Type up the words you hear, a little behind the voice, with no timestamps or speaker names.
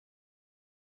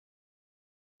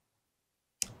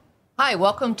Hi,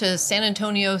 welcome to San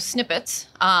Antonio Snippets.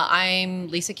 I'm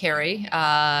Lisa Carey,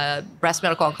 breast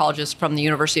medical oncologist from the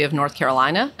University of North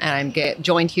Carolina, and I'm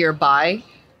joined here by...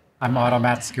 I'm Otto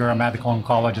Metzger, a medical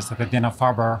oncologist at the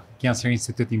Dana-Farber Cancer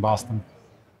Institute in Boston.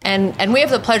 And we have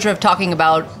the pleasure of talking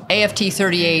about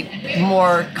AFT-38,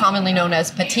 more commonly known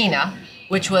as PATINA,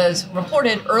 which was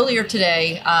reported earlier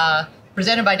today,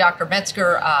 presented by Dr.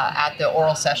 Metzger at the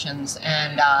oral sessions,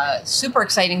 and super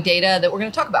exciting data that we're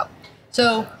going to talk about.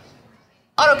 So,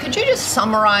 Otto, could you just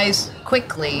summarize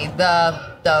quickly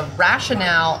the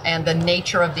rationale and the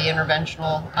nature of the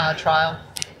interventional trial?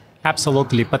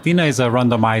 Absolutely. PATINA is a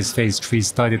randomized phase 3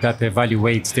 study that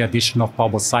evaluates the addition of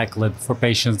palbociclib for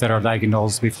patients that are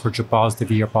diagnosed with HER2-positive,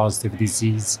 ER-positive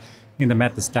disease in the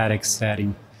metastatic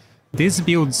setting. This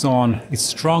builds on a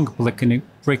strong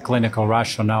preclinical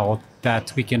rationale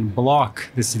that we can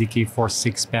block the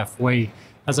CDK4/6 pathway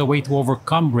as a way to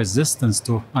overcome resistance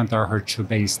to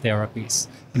anti-HER2-based therapies.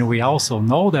 And we also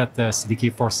know that the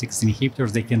CDK4/6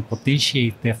 inhibitors, they can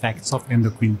potentiate the effects of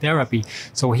endocrine therapy.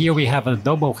 So here we have a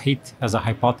double hit as a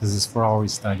hypothesis for our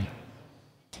study.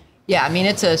 Yeah, I mean,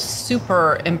 it's a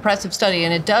super impressive study,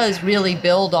 and it does really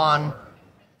build on,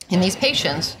 in these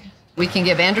patients, we can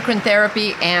give endocrine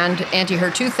therapy and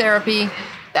anti-HER2 therapy.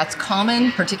 That's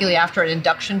common, particularly after an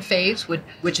induction phase,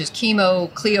 which is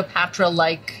chemo,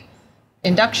 Cleopatra-like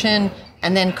induction,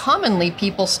 and then commonly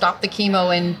people stop the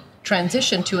chemo and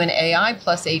transition to an AI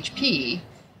plus HP.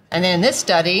 And then in this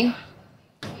study...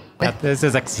 This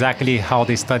is exactly how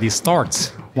the study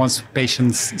starts. Once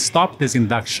patients stop this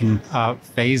induction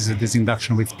phase, this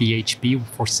induction with PHP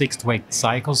for 6 to 8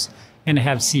 cycles, and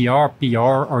have CR,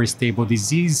 PR, or stable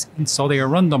disease, and so they are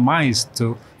randomized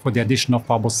for the addition of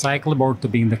palbociclib or to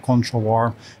be in the control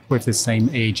arm with the same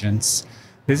agents.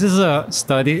 This is a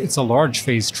study, it's a large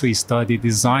phase 3 study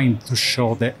designed to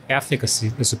show the efficacy,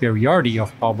 the superiority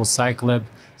of palbociclib.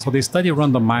 So the study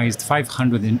randomized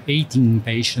 518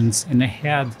 patients and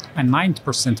had a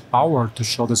 90% power to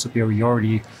show the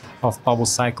superiority of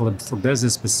palbociclib for this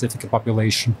specific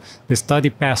population. The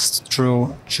study passed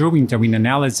through 2 interim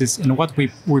analysis, and what we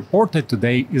reported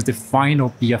today is the final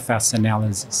PFS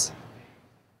analysis.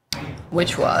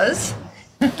 Which was?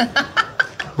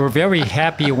 We're very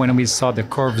happy when we saw the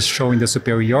curves showing the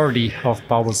superiority of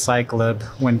palbociclib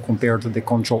when compared to the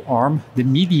control arm. The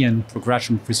median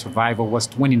progression-free survival was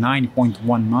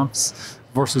 29.1 months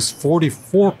versus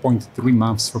 44.3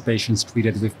 months for patients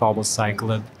treated with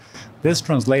palbociclib. This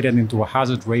translated into a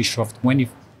hazard ratio of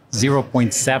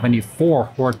 0.74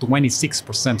 or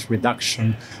 26%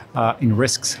 reduction in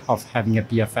risks of having a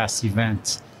PFS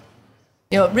event.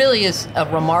 You know, it really is a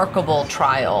remarkable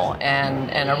trial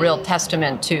and a real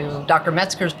testament to Dr.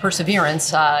 Metzger's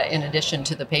perseverance in addition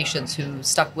to the patients who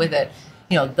stuck with it.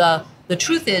 You know, the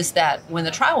truth is that when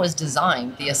the trial was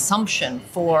designed, the assumption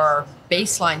for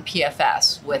baseline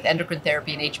PFS with endocrine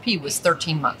therapy and HP was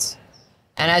 13 months.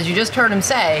 And as you just heard him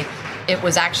say, it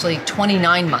was actually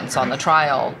 29 months on the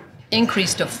trial,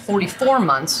 increased to 44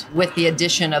 months with the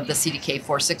addition of the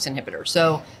CDK4/6 inhibitor.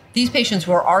 So these patients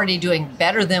were already doing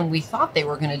better than we thought they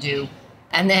were going to do.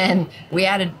 And then we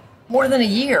added more than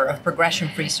a year of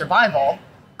progression-free survival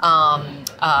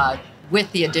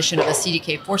with the addition of a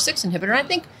CDK4/6 inhibitor. And I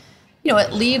think, you know,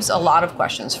 it leaves a lot of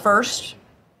questions. First,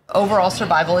 overall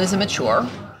survival is immature.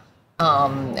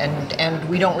 And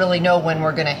we don't really know when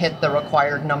we're going to hit the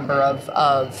required number of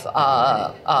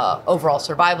overall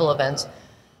survival events.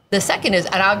 The second is,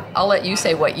 and I'll let you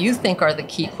say what you think are the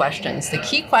key questions. The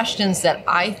key questions that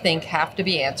I think have to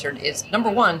be answered is, number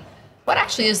one, what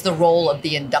actually is the role of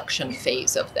the induction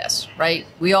phase of this, right?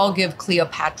 We all give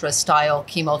Cleopatra-style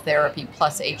chemotherapy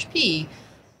plus HP.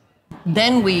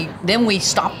 Then we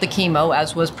stop the chemo,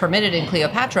 as was permitted in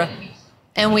Cleopatra,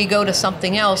 and we go to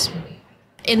something else.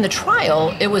 In the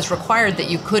trial, it was required that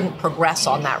you couldn't progress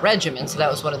on that regimen, so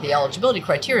that was one of the eligibility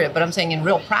criteria. But I'm saying in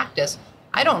real practice,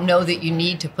 I don't know that you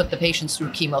need to put the patients through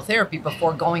chemotherapy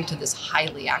before going to this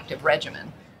highly active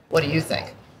regimen. What do you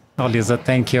think? Oh, Lisa,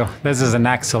 thank you. This is an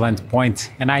excellent point.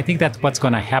 And I think that what's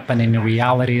going to happen in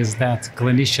reality is that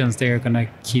clinicians, they're going to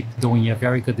keep doing a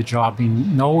very good job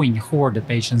in knowing who are the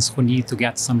patients who need to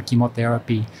get some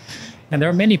chemotherapy. And there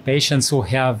are many patients who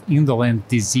have indolent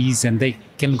disease and they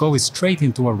can go straight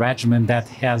into a regimen that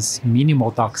has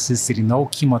minimal toxicity, no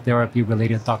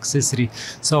chemotherapy-related toxicity.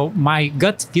 So my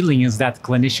gut feeling is that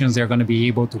clinicians are going to be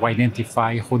able to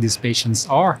identify who these patients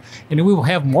are, and we will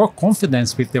have more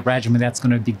confidence with the regimen that's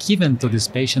going to be given to these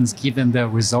patients, given the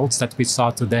results that we saw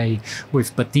today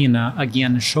with PATINA,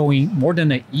 again, showing more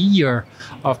than a year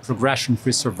of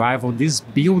progression-free survival. This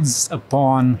builds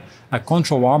upon a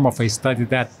control arm of a study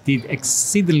that did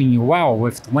exceedingly well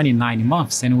with 29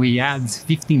 months, and we add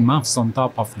 15 months on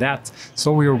top of that.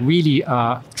 So we're really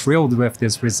thrilled with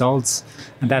these results,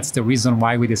 and that's the reason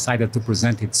why we decided to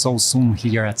present it so soon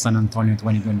here at San Antonio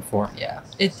 2024. Yeah,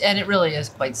 it really is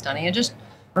quite stunning. And just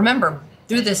remember,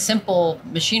 through this simple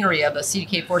machinery of a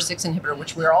CDK4/6 inhibitor,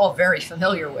 which we're all very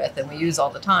familiar with and we use all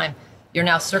the time, you're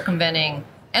now circumventing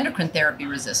endocrine therapy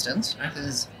resistance, right, because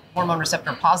it's hormone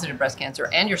receptor positive breast cancer,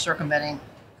 and you're circumventing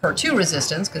HER2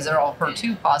 resistance because they're all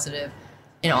HER2 positive.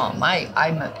 You know,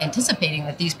 I'm anticipating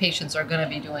that these patients are going to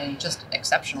be doing just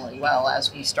exceptionally well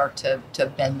as we start to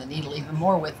bend the needle even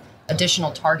more with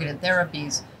additional targeted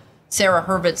therapies. Sarah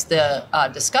Hurvitz, the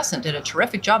discussant, did a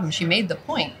terrific job, and she made the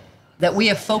point that we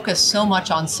have focused so much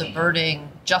on subverting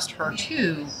just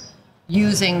HER2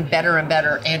 using better and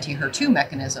better anti-HER2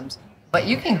 mechanisms. But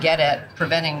you can get at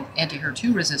preventing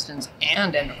anti-HER2 resistance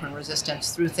and endocrine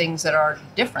resistance through things that are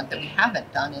different that we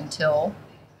haven't done until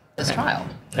this trial.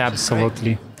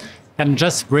 Absolutely. And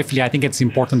just briefly, I think it's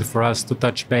important for us to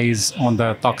touch base on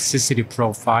the toxicity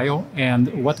profile.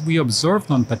 And what we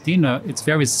observed on PATINA, it's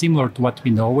very similar to what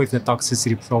we know with the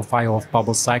toxicity profile of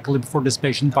palbociclib for this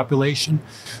patient population.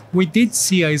 We did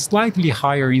see a slightly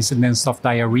higher incidence of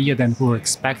diarrhea than we were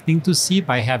expecting to see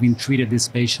by having treated these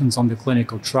patients on the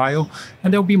clinical trial.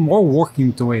 And there'll be more work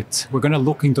into it. We're going to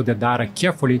look into the data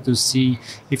carefully to see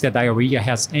if the diarrhea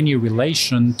has any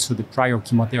relation to the prior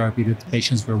chemotherapy that the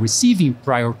patients were receiving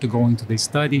prior to going to the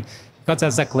study, because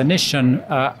as a clinician,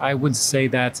 I would say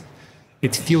that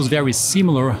it feels very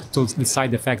similar to the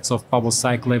side effects of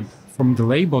palbociclib from the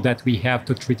label that we have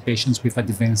to treat patients with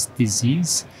advanced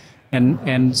disease.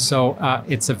 And so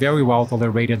it's a very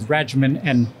well-tolerated regimen.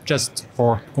 And just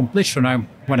for completion, I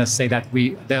want to say that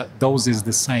the dose is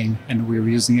the same, and we're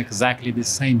using exactly the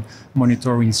same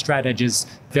monitoring strategies,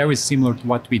 very similar to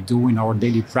what we do in our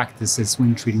daily practices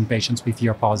when treating patients with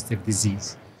ER-positive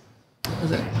disease.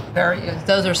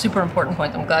 Those are super important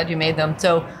points. I'm glad you made them.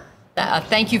 So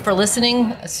thank you for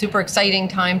listening. A super exciting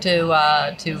time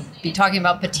to be talking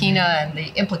about PATINA and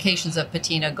the implications of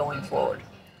PATINA going forward.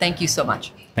 Thank you so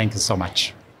much. Thank you so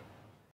much.